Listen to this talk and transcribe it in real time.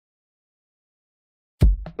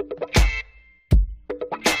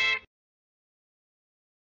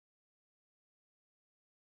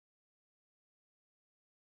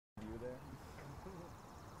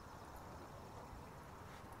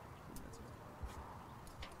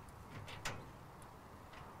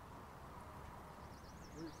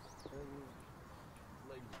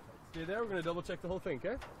Stay there. We're going to double check the whole thing,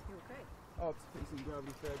 okay? Okay. Up, facing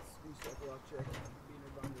gravity fed, squeeze cycle lock check,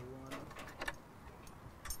 beaner binder 1.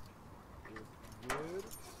 Is good.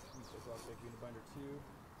 Squeeze cycle lock check, beaner binder 2.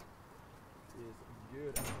 Is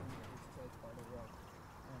good. Is tight, auto lock.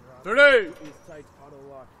 And wrap. 30! Is tight, auto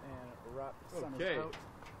lock, and wrap. Sun Okay. is out.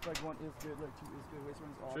 Leg 1 is good, leg 2 is good. Waist 1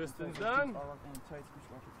 is off. Tristan's and tight, done. Auto lock and tight, squeeze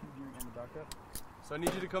lock with 2 gearing and the back up. So I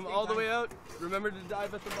need you to come all the way out. Remember to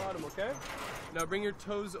dive at the bottom, okay? Now bring your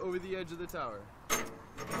toes over the edge of the tower. I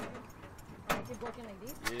keep working like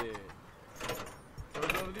this. Yeah.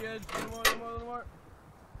 Toes over the edge. A little more.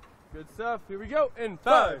 Good stuff. Here we go. In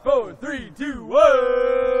 5, 4, 3, 2, 1.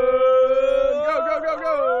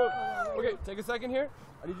 Go. Okay, take a second here.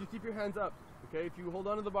 I need you to keep your hands up. Okay, if you hold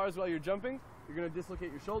on to the bars while you're jumping, you're going to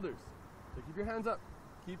dislocate your shoulders. So keep your hands up.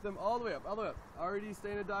 Keep them all the way up, Already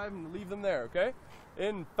stay in a dive and leave them there, okay?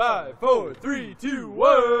 In 5, 4, 3, 2,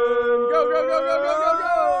 1. Go.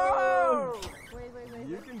 Wait.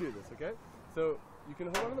 You can do this, okay? So you can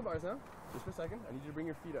hold on to the bars now, just for a second. I need you to bring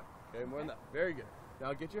your feet up, okay? More than that. Very good.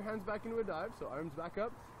 Now get your hands back into a dive, so arms back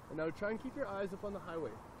up. And now try and keep your eyes up on the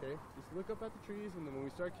highway, okay? Just look up at the trees, and then when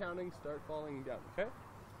we start counting, start falling down, okay?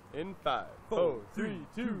 In 5, 4, 3,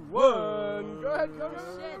 2, 1. Go ahead, go.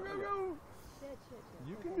 Shit.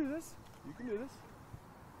 You can do this. Keep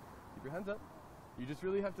your hands up. You just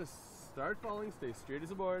really have to start falling, stay straight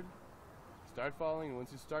as a board. Start falling, and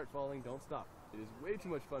once you start falling, don't stop. It is way too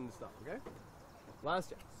much fun to stop, okay? Last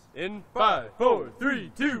chance. In 5, 4,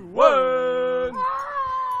 3, 2, 1. I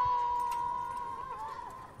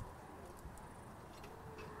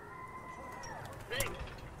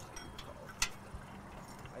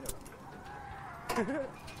know.